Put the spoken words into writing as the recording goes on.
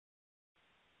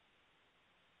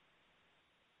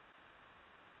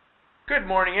Good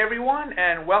morning, everyone,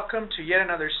 and welcome to yet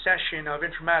another session of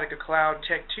Informatica Cloud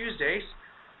Tech Tuesdays.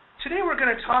 Today we're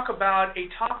going to talk about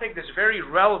a topic that's very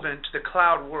relevant to the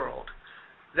cloud world.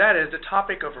 That is the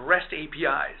topic of REST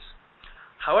APIs.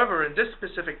 However, in this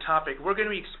specific topic, we're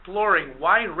going to be exploring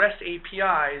why REST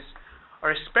APIs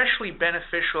are especially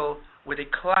beneficial with a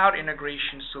cloud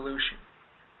integration solution.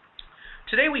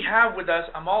 Today we have with us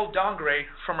Amal Dongre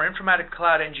from our Informatica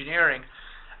Cloud Engineering,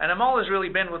 and Amal has really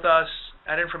been with us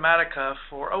at Informatica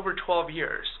for over 12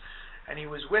 years, and he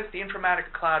was with the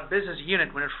Informatica Cloud business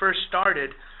unit when it first started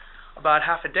about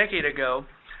half a decade ago,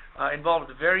 involved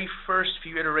with the very first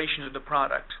few iterations of the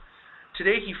product.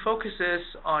 Today he focuses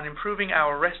on improving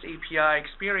our REST API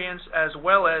experience as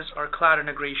well as our cloud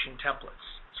integration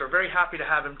templates. So we're very happy to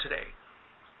have him today.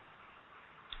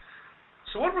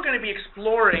 So what we're going to be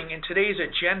exploring in today's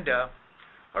agenda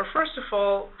are, first of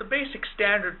all, the basic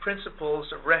standard principles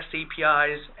of REST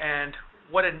APIs and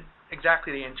what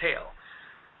exactly they entail.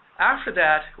 After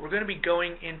that, we're going to be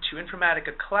going into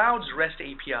Informatica Cloud's REST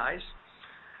APIs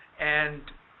and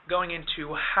going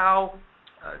into how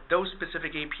those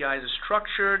specific APIs are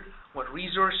structured, what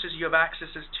resources you have access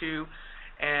to,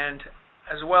 and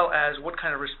as well as what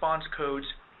kind of response codes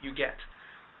you get.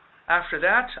 After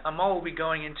that, Amal will be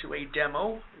going into a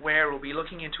demo where we'll be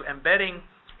looking into embedding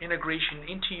integration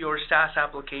into your SaaS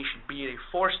application, be it a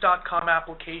Force.com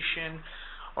application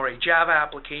or a Java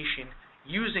application,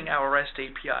 using our REST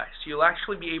API. So you'll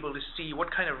actually be able to see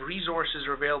what kind of resources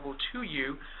are available to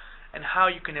you and how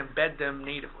you can embed them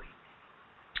natively.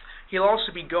 He'll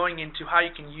also be going into how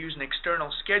you can use an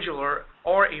external scheduler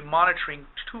or a monitoring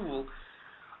tool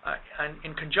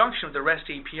in conjunction with the REST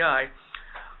API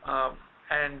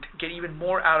and get even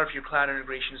more out of your cloud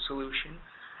integration solution.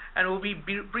 And we'll be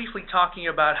briefly talking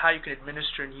about how you can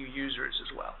administer new users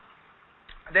as well.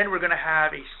 Then we're going to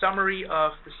have a summary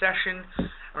of the session,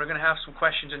 and we're going to have some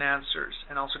questions and answers,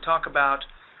 and also talk about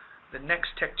the next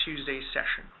Tech Tuesdays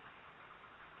session.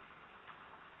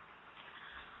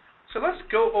 So let's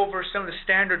go over some of the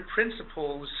standard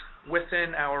principles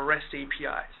within our REST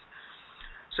APIs.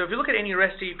 So if you look at any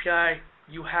REST API,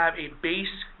 you have a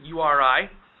base URI,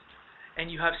 and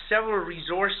you have several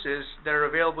resources that are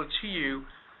available to you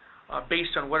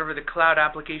based on whatever the cloud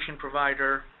application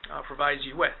provider provides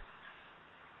you with.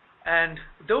 And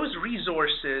those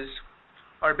resources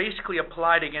are basically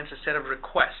applied against a set of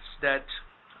requests that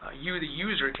you, the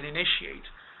user, can initiate.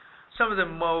 Some of the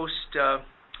most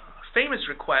famous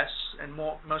requests and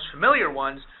most familiar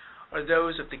ones are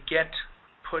those of the get,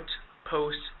 put,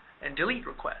 post, and delete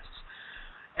requests.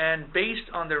 And based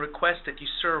on the request that you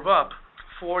serve up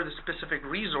for the specific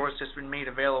resource that's been made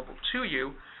available to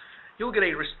you, you'll get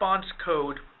a response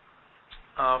code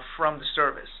from the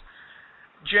service.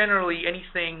 Generally,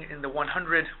 anything in the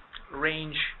 100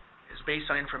 range is based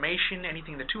on information.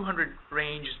 Anything in the 200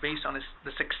 range is based on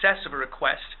the success of a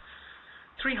request.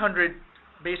 300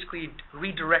 basically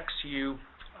redirects you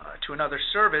to another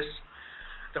service.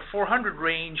 The 400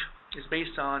 range is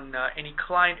based on any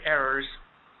client errors,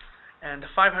 and the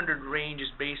 500 range is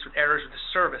based with errors of the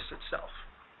service itself.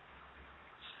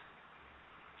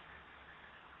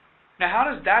 Now,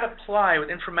 how does that apply with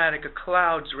Informatica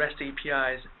Cloud's REST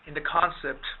APIs in the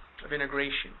concept of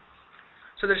integration?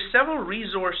 So there's several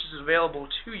resources available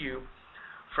to you,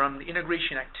 from the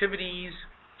integration activities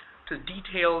to the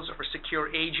details of a secure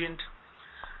agent.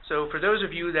 So for those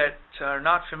of you that are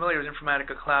not familiar with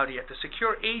Informatica Cloud yet, the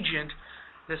secure agent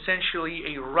is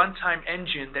essentially a runtime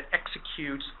engine that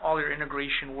executes all your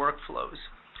integration workflows.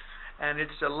 And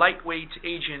it's a lightweight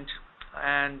agent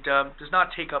and does not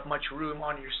take up much room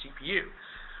on your CPU.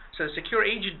 So secure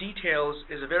agent details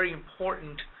is a very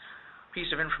important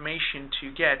piece of information to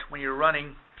get when you're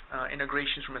running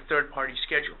integrations from a third-party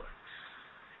scheduler.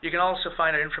 You can also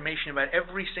find out information about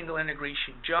every single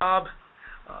integration job,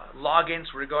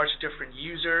 logins with regards to different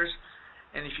users,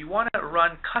 and if you want to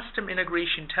run custom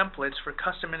integration templates for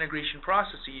custom integration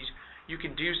processes, you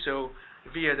can do so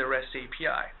via the REST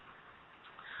API.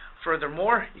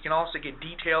 Furthermore, you can also get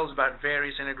details about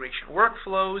various integration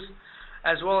workflows,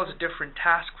 as well as different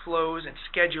task flows and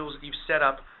schedules that you've set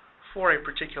up for a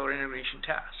particular integration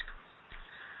task.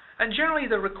 And generally,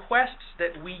 the requests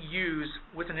that we use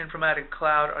within Informatica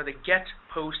Cloud are the get,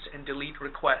 post, and delete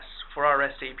requests for our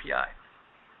REST API.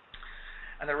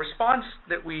 And the response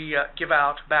that we give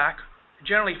out back,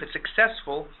 generally if it's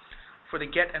successful for the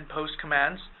get and post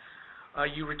commands,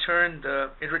 it returns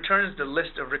the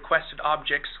list of requested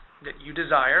objects that you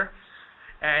desire,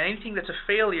 and anything that's a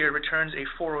failure returns a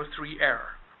 403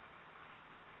 error.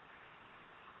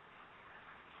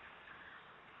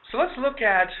 So let's look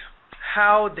at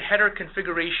how the header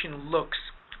configuration looks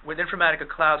with Informatica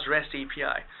Cloud's REST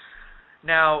API.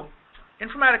 Now,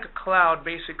 Informatica Cloud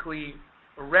basically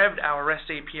revved our REST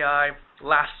API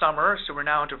last summer, so we're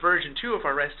now into version 2 of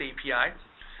our REST API,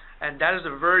 and that is the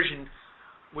version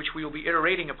which we will be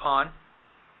iterating upon.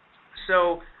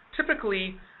 So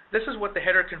typically, this is what the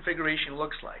header configuration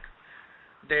looks like.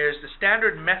 There's the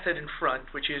standard method in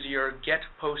front, which is your get,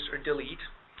 post, or delete.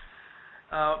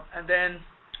 And then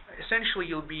essentially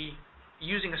you'll be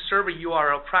using a server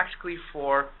URL practically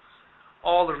for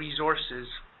all the resources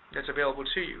that's available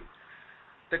to you.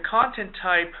 The content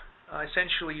type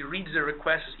essentially reads the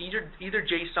request as either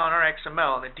JSON or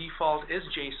XML, and the default is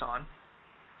JSON.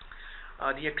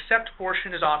 The accept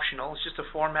portion is optional. It's just a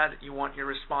format that you want your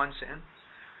response in.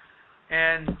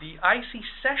 And the IC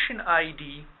session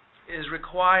ID is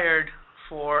required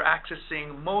for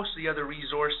accessing most of the other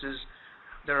resources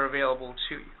that are available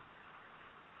to you.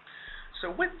 So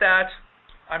with that,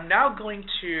 I'm now going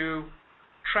to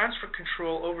transfer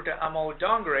control over to Amol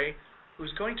Dongre,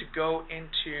 who's going to go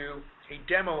into a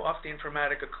demo of the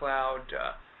Informatica Cloud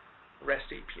REST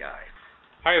API.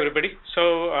 Hi everybody.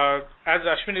 So as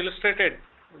Ashwin illustrated,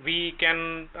 we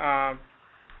can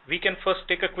first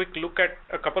take a quick look at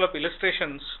a couple of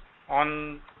illustrations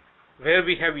on where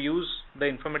we have used the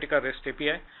Informatica REST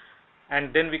API,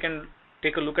 and then we can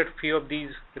take a look at a few of these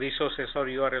resources or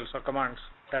URLs or commands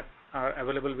that are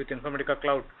available with Informatica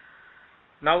Cloud.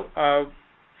 Now,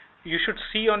 you should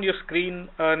see on your screen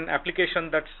an application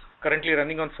that's currently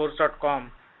running on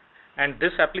force.com, and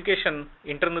this application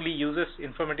internally uses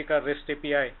Informatica REST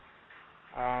API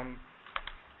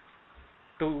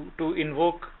to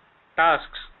invoke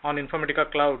tasks on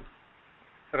Informatica Cloud,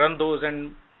 run those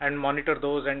and monitor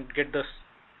those and get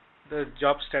the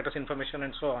job status information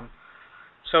and so on.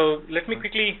 So let me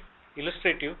quickly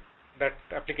illustrate you that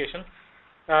application.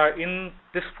 In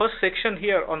this first section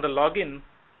here on the login,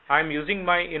 I'm using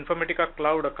my Informatica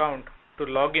Cloud account to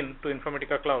log in to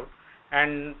Informatica Cloud,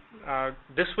 and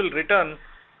this will return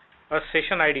a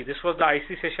session ID. This was the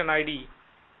IC session ID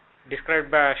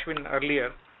described by Ashwin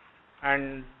earlier,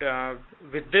 and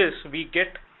with this we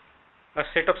get a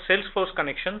set of Salesforce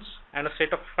connections and a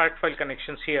set of fact file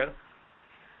connections here,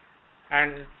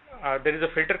 and there is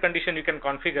a filter condition you can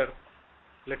configure.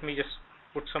 Let me just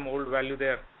put some old value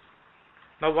there.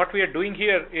 Now what we are doing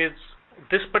here is,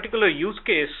 this particular use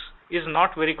case is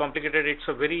not very complicated. It's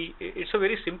a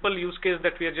very simple use case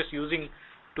that we are just using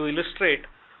to illustrate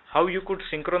how you could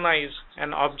synchronize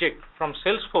an object from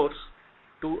Salesforce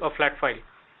to a flat file.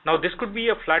 Now this could be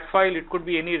a flat file, it could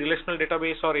be any relational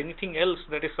database or anything else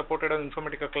that is supported on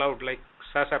Informatica Cloud, like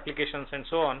SaaS applications and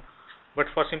so on. But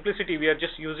for simplicity, we are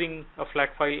just using a flat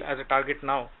file as a target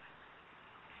now.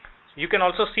 You can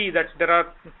also see that there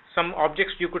are some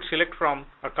objects you could select from: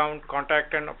 account,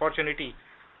 contact, and opportunity.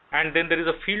 And then there is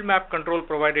a field map control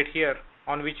provided here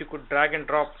on which you could drag and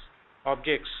drop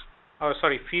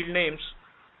field names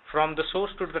from the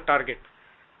source to the target.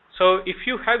 So if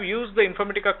you have used the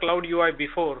Informatica Cloud UI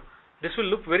before, this will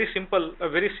look very simple,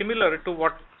 very similar to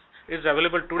what is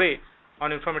available today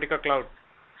on Informatica Cloud.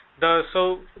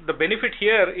 So the benefit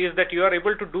here is that you are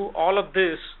able to do all of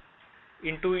this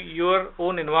into your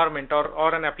own environment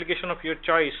or an application of your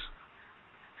choice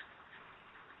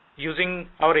using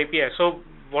our API. So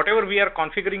whatever we are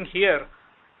configuring here,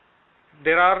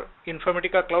 there are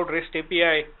Informatica Cloud REST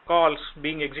API calls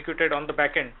being executed on the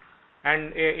backend.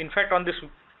 And in fact, on this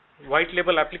white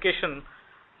label application,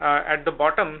 at the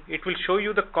bottom, it will show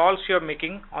you the calls you are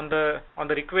making on the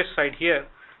request side here,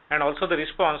 and also the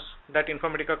response that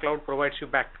Informatica Cloud provides you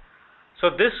back.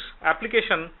 So this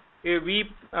application,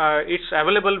 it's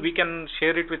available. We can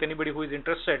share it with anybody who is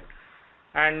interested,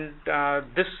 and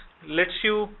this lets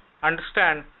you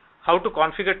understand how to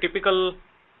configure typical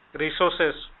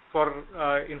resources for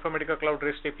Informatica Cloud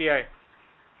REST API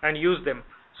and use them.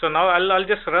 So now I'll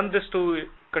just run this to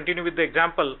continue with the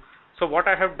example. So what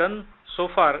I have done so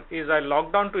far is I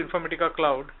logged on to Informatica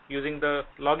Cloud using the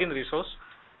login resource,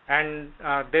 and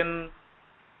then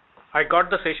I got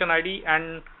the session ID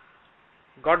and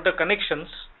got the connections.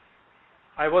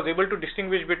 I was able to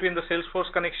distinguish between the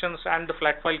Salesforce connections and the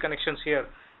flat file connections here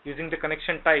using the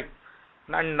connection type.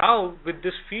 And now with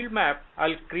this field map,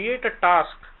 I'll create a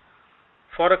task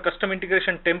for a custom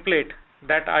integration template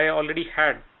that I already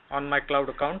had on my cloud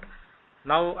account.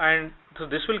 Now, and so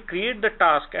this will create the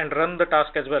task and run the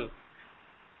task as well.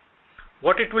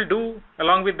 What it will do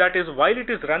along with that is, while it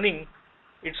is running,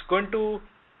 it's going to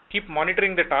keep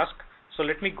monitoring the task. So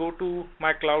let me go to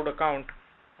my cloud account,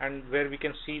 and where we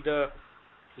can see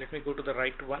let me go to the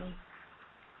right one.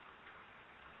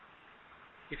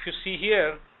 If you see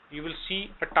here, you will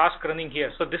see a task running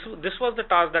here. So this was the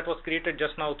task that was created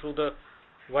just now through the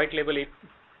white label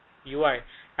UI.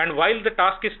 And while the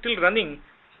task is still running,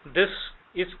 this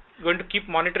is going to keep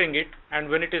monitoring it, and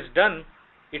when it is done,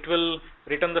 it will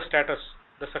return the status,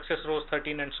 the success rose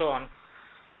 13 and so on.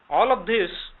 All of this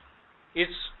is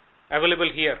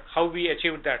available here, how we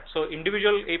achieved that. So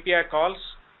individual API calls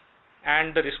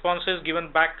and the responses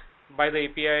given back by the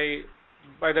API,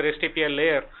 by the REST API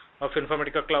layer of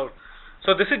Informatica Cloud.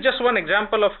 So this is just one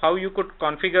example of how you could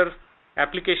configure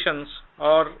applications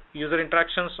or user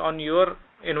interactions on your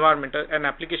environment, an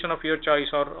application of your choice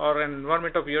or an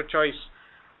environment of your choice,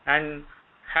 and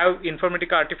have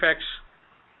Informatica artifacts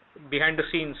behind the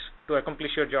scenes to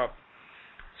accomplish your job.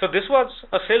 So this was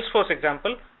a Salesforce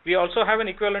example. We also have an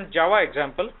equivalent Java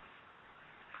example.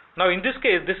 Now in this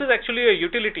case, this is actually a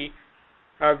utility.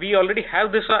 We already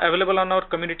have this available on our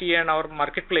community and our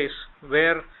marketplace,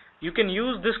 where you can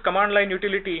use this command line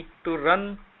utility to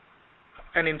run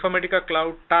an Informatica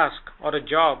Cloud task or a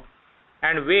job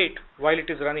and wait while it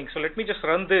is running. So let me just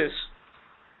run this.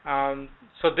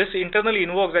 So this internally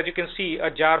invokes, as you can see,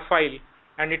 a jar file,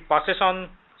 and it passes on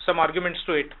some arguments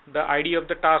to it, the ID of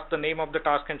the task, the name of the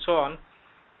task, and so on.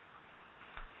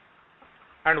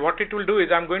 And what it will do is,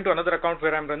 I'm going to another account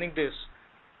where I'm running this.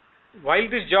 While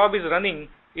this job is running,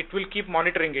 it will keep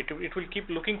monitoring it. It will keep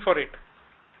looking for it.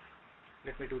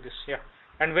 Let me do this. Yeah.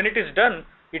 And when it is done,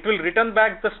 it will return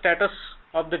back the status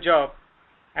of the job.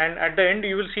 And at the end,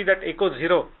 you will see that echo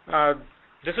 0.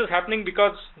 This is happening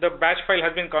because the batch file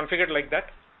has been configured like that.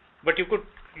 But you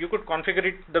could configure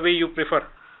it the way you prefer.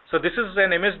 So this is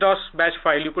an MS-DOS batch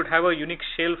file. You could have a Unix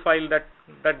shell file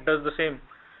that does the same.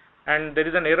 And there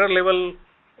is an error level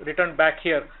returned back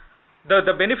here.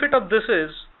 The benefit of this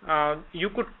is you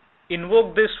could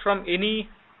invoke this from any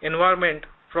environment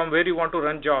from where you want to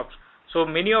run jobs. So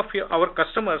many of our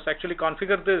customers actually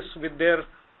configure this with their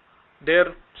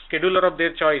scheduler of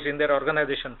their choice in their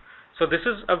organization. So this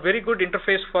is a very good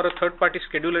interface for a third-party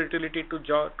scheduler utility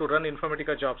to run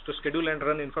Informatica jobs, to schedule and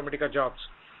run Informatica jobs.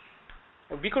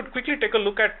 We could quickly take a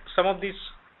look at some of these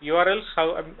URLs,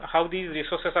 how these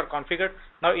resources are configured.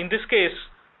 Now in this case,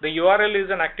 the URL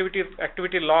is an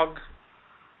activity log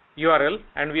URL,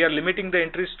 and we are limiting the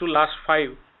entries to last 5,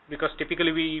 because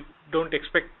typically we don't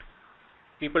expect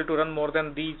people to run more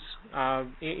than these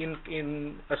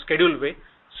in a scheduled way.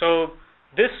 So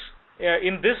this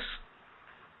in this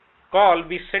call,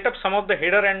 we set up some of the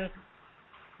header and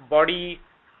body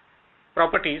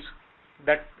properties.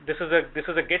 That this is a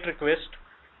GET request.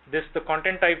 The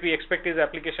content type we expect is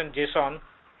application JSON.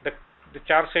 The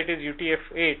char set is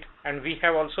UTF-8, and we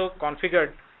have also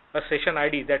configured a session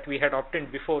ID that we had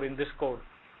obtained before in this code.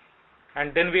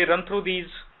 And then we run through the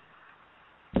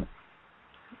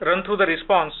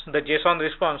response, the JSON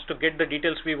response, to get the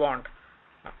details we want.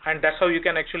 And that's how you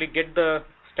can actually get the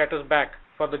status back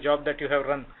for the job that you have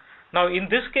run. Now in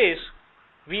this case,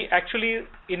 we actually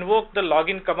invoke the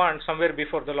login command somewhere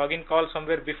before, the login call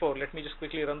somewhere before. Let me just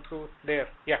quickly run through there.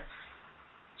 Yeah.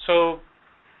 So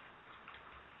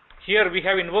here we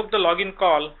have invoked the login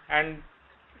call, and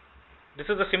this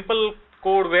is a simple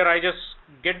code where I just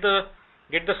get the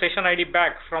session ID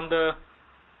back from the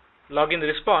login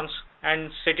response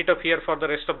and set it up here for the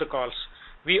rest of the calls.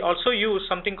 We also use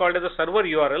something called as a server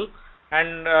URL,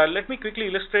 and let me quickly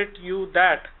illustrate you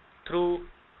that through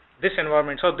this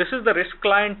environment. So this is the REST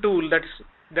client tool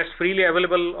that's freely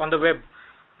available on the web,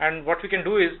 and what we can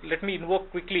do is, let me invoke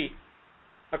quickly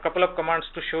a couple of commands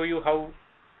to show you how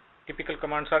typical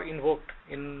commands are invoked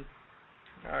in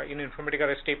Informatica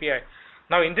REST API.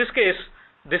 Now in this case,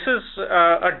 this is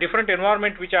a different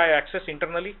environment which I access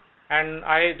internally, and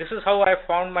this is how I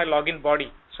found my login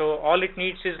body. So all it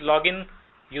needs is login,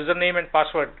 username, and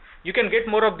password. You can get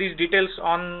more of these details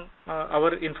on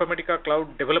our Informatica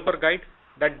Cloud developer guide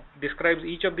that describes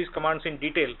each of these commands in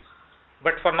detail.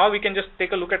 But for now, we can just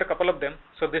take a look at a couple of them.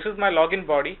 So this is my login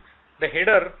body. The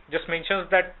header just mentions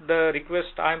that the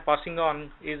request I am passing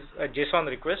on is a JSON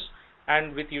request,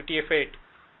 and with UTF-8.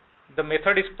 The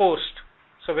method is post.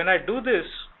 So when I do this,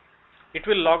 it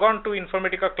will log on to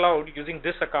Informatica Cloud using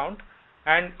this account,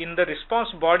 and in the response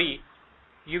body,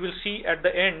 you will see at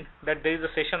the end that there is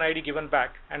a session ID given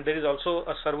back, and there is also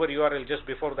a server URL just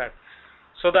before that.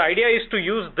 So the idea is to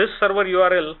use this server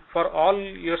URL for all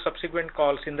your subsequent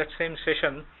calls in that same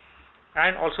session,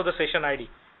 and also the session ID.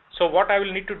 So what I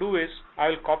will need to do is, I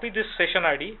will copy this session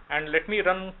ID and let me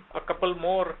run a couple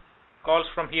more calls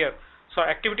from here. So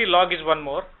activity log is one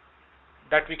more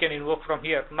that we can invoke from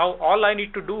here. Now all I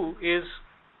need to do is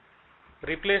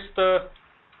replace the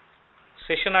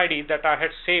session ID that I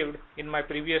had saved in my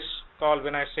previous call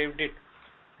when I saved it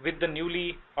with the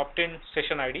newly obtained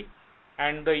session ID,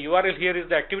 and the URL here is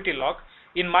the activity log.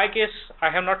 In my case, I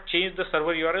have not changed the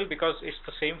server URL because it's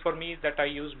the same for me that I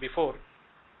used before.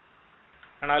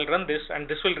 And I'll run this, and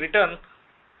this will return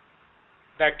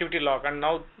the activity log. And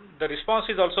now the response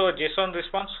is also a JSON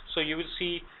response, so you will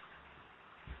see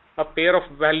a pair of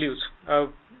values, a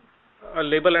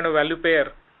label and a value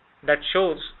pair that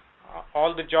shows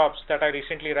all the jobs that I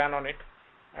recently ran on it.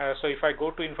 So if I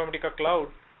go to Informatica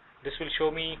Cloud, this will show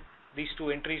me these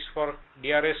two entries for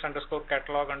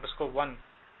DRS_catalog_1,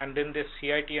 and then this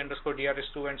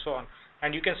CIT_DRS2, and so on.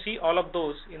 And you can see all of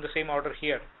those in the same order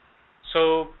here.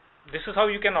 So this is how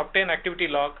you can obtain activity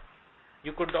log.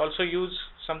 You could also use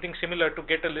something similar to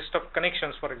get a list of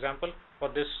connections, for example, for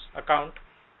this account.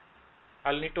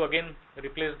 I'll need to again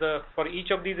replace for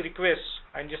each of these requests,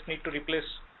 I just need to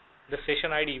replace the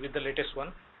session ID with the latest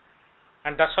one.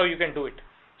 And that's how you can do it.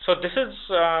 So this is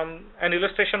an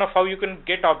illustration of how you can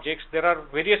get objects. There are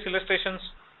various illustrations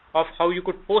of how you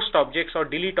could post objects or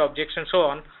delete objects and so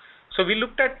on. So we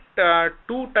looked at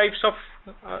two types of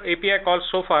API calls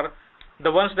so far.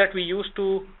 The ones that we use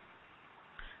to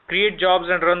create jobs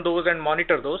and run those and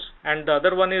monitor those. And the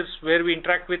other one is where we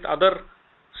interact with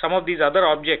some of these other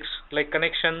objects like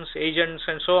connections, agents,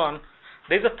 and so on.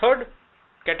 There's a third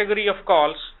category of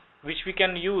calls which we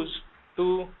can use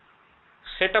to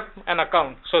set up an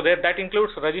account. So that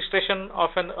includes registration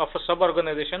of a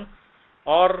sub-organization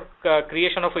or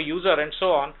creation of a user and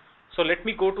so on. So let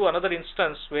me go to another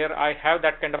instance where I have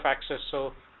that kind of access.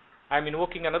 So I'm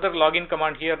invoking another login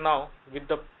command here now with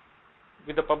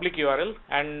the public URL,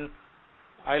 and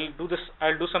I'll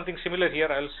do something similar here.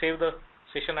 I'll save the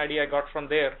session ID I got from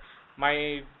there.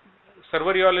 My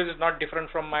server URL is not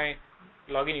different from my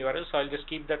login URL, so I'll just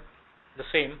keep that the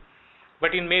same.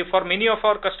 But for many of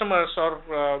our customers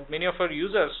or many of our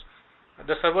users,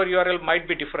 the server URL might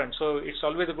be different. So it's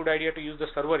always a good idea to use the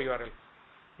server URL.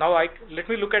 Now let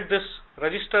me look at this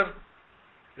register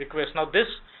request. Now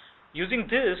using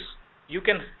this, you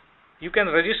can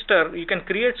register, you can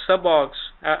create sub-orgs.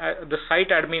 The site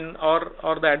admin or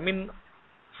the admin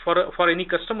for any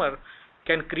customer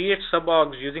can create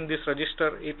sub-orgs using this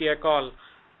register API call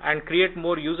and create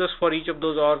more users for each of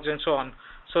those orgs and so on.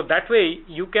 So that way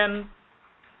you can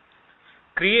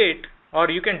create or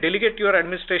you can delegate your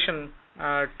administration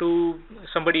to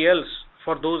somebody else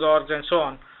for those orgs and so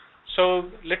on. So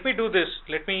let me do this.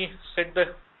 Let me set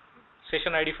the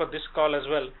session ID for this call as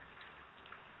well.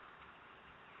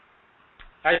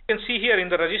 As you can see here in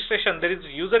the registration, there is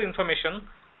user information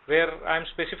where I'm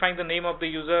specifying the name of the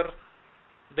user,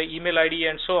 the email ID,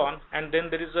 and so on, and then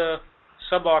there is a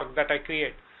sub-org that I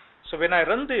create. So when I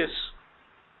run this,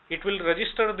 it will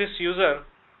register this user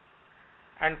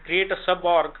and create a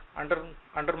sub-org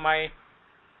under my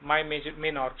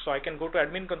main org. So I can go to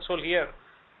admin console here,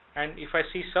 and if I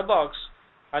see sub-orgs,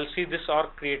 I'll see this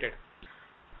org created.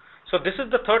 So this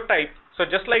is the third type. So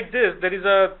just like this, there is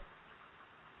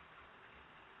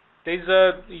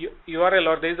a URL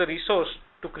or there is a resource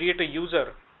to create a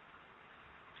user.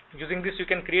 Using this, you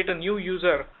can create a new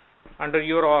user under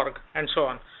your org and so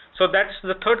on. So that's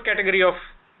the third category of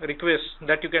requests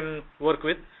that you can work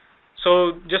with.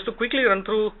 So just to quickly run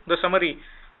through the summary,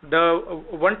 the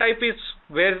one type is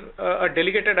where a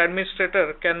delegated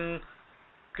administrator can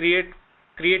create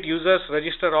users,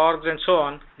 register orgs, and so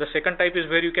on. The second type is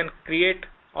where you can create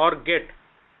or get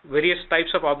various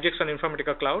types of objects on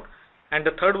Informatica Cloud. And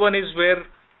the third one is where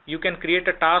you can create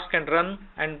a task and run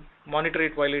and monitor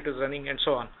it while it is running and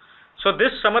so on. So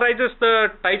this summarizes the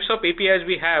types of APIs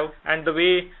we have and the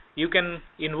way you can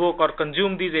invoke or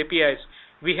consume these APIs.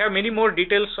 We have many more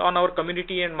details on our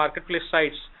community and marketplace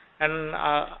sites, and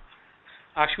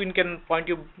Ashwin can point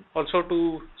you also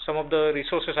to some of the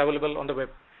resources available on the web.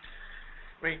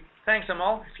 Great. Thanks,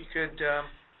 Amal. If you could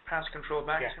pass control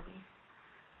back to me.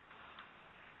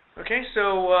 Okay,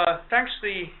 so thanks for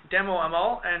the demo,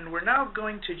 Amal, and we're now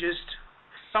going to just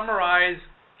summarize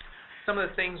some of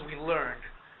the things we learned.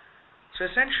 So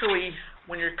essentially,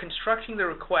 when you're constructing the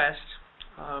request,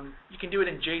 you can do it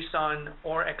in JSON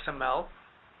or XML.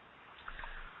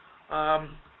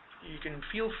 You can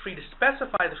feel free to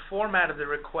specify the format of the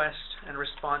request and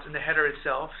response in the header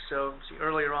itself. So see,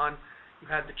 earlier on, you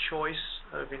had the choice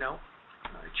of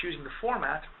choosing the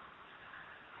format.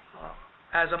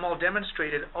 As Amal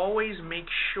demonstrated, always make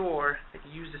sure that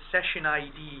you use the session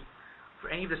ID for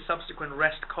any of the subsequent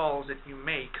REST calls that you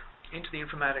make into the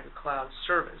Informatica Cloud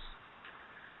service.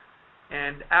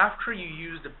 And after you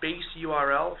use the base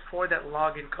URL for that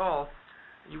login call,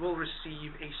 you will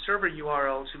receive a server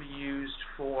URL to be used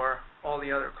for all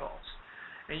the other calls.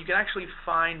 And you can actually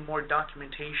find more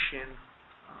documentation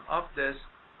of this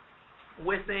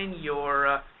within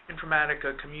your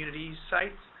Informatica community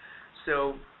sites.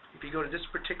 So If you go to this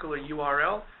particular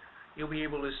URL, you'll be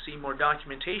able to see more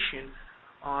documentation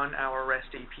on our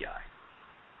REST API.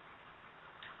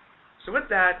 So with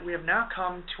that, we have now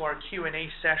come to our Q&A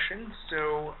session,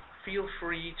 so feel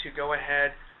free to go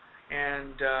ahead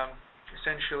and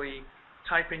essentially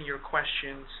type in your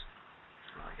questions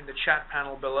in the chat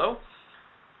panel below.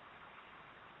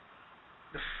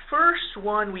 The first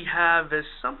one we have is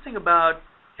something about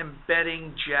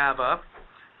embedding Java.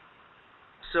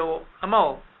 So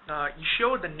Amal, you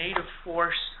showed the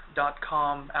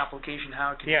nativeforce.com application,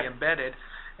 how it can be embedded,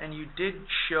 and you did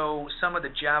show some of the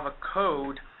Java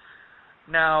code.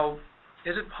 Now,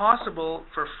 is it possible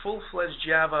for full-fledged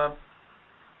Java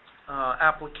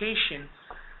application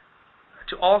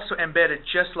to also embed it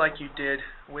just like you did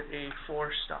with a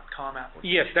force.com application?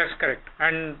 Yes, that's correct.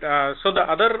 And so the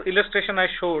other illustration I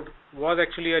showed was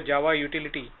actually a Java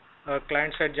utility, a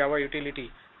client-side Java utility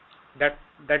that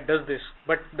does this.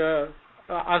 But the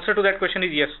answer to that question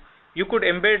is yes. You could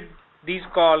embed these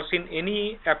calls in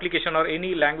any application or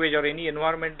any language or any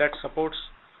environment that supports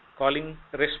calling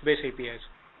REST-based APIs.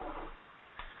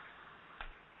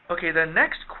 Okay, the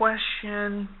next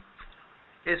question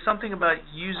is something about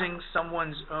using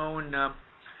someone's own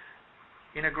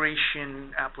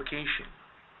integration application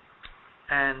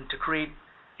and to create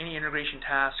any integration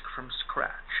task from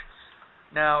scratch.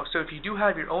 Now, so if you do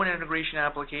have your own integration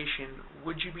application,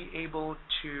 would you be able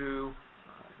to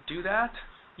do that?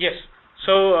 Yes.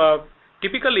 So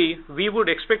typically, we would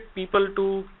expect people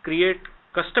to create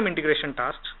custom integration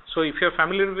tasks. So if you're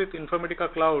familiar with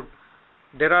Informatica Cloud,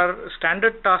 there are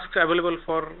standard tasks available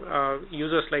for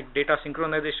users like data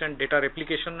synchronization, data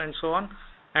replication, and so on.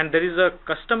 And there is a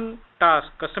custom task,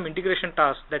 custom integration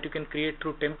task that you can create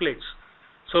through templates.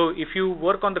 So if you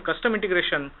work on the custom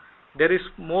integration, there is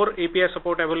more API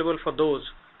support available for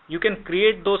those. You can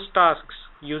create those tasks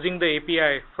using the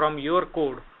API from your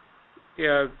code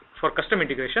for custom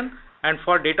integration. And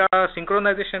for data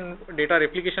synchronization, data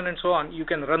replication, and so on, you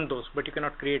can run those, but you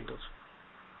cannot create those.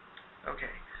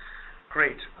 Okay,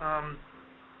 great.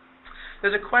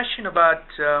 There's a question about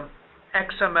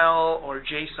XML or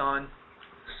JSON.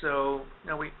 So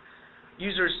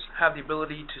users have the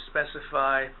ability to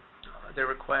specify their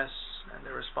requests and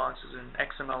their responses in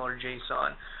XML or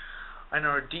JSON. I know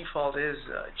our default is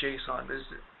JSON, but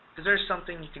is there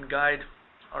something you can guide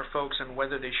our folks on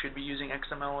whether they should be using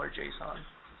XML or JSON?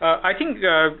 I think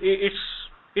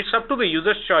it's up to the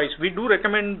user's choice. We do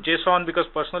recommend JSON because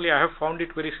personally I have found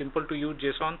it very simple to use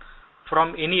JSON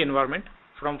from any environment,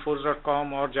 from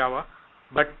force.com or Java.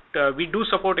 But we do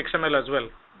support XML as well.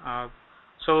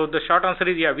 So the short answer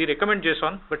is yeah, we recommend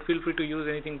JSON, but feel free to use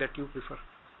anything that you prefer.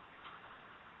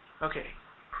 Okay,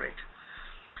 great.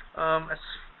 As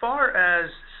far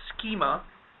as schema,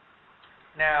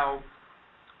 now,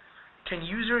 can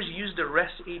users use the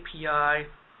REST API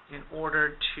in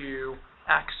order to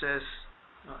access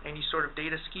any sort of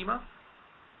data schema?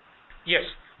 Yes.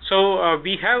 So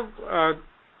we have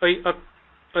a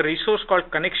resource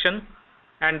called connection,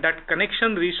 and that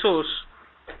connection resource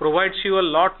provides you a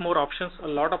lot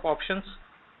of options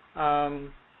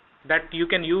that you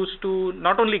can use to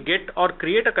not only get or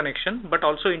create a connection, but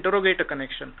also interrogate a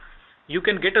connection. You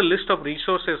can get a list of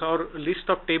resources or list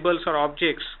of tables or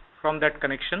objects from that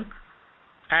connection,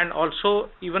 and also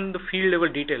even the field level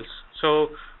details.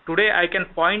 So today I can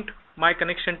point my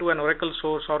connection to an Oracle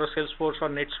source or a Salesforce or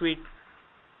NetSuite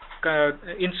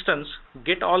instance,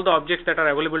 get all the objects that are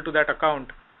available to that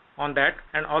account on that,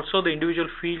 and also the individual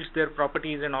fields, their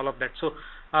properties, and all of that. So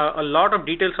a lot of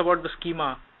details about the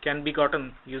schema can be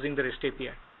gotten using the REST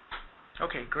API.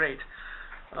 Okay, great.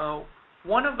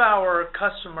 One of our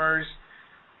customers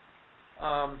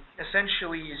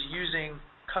essentially is using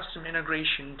custom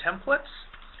integration templates,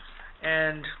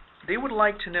 and they would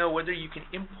like to know whether you can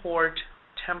import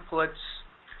templates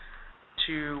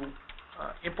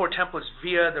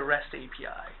via the REST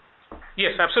API.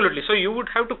 Yes, absolutely. So you would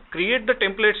have to create the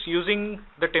templates using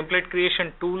the template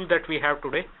creation tool that we have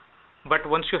today. But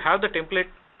once you have the template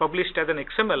published as an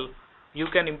XML, you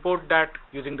can import that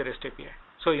using the REST API.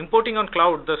 So importing on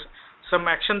cloud, some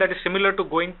action that is similar to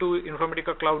going to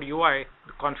Informatica Cloud UI,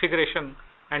 the configuration,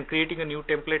 and creating a new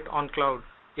template on cloud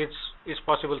is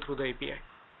possible through the API.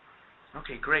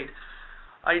 Okay, great.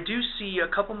 I do see a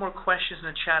couple more questions in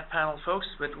the chat panel, folks,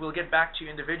 but we'll get back to you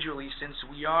individually since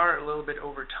we are a little bit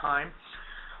over time.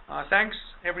 Thanks,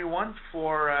 everyone,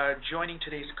 for joining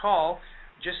today's call.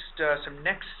 Just some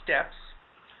next steps.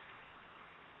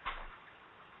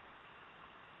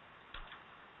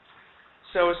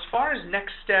 So as far as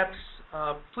next steps,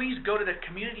 please go to the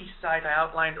community site I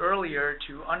outlined earlier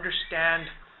to understand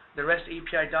the REST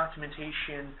API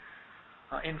documentation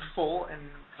in full, and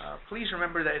please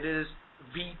remember that it is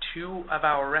V2 of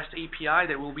our REST API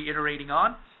that we'll be iterating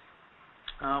on.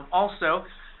 Also,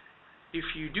 if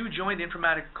you do join the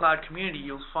Informatica Cloud community,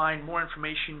 you'll find more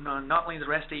information on not only the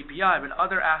REST API, but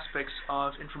other aspects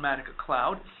of Informatica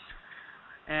Cloud.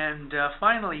 And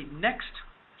finally, next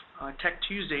Tech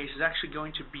Tuesdays is actually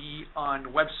going to be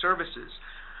on web services,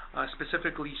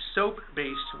 specifically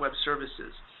SOAP-based web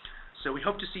services. So we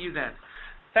hope to see you then.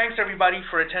 Thanks, everybody,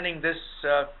 for attending this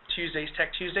Tuesday's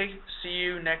Tech Tuesday. See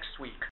you next week.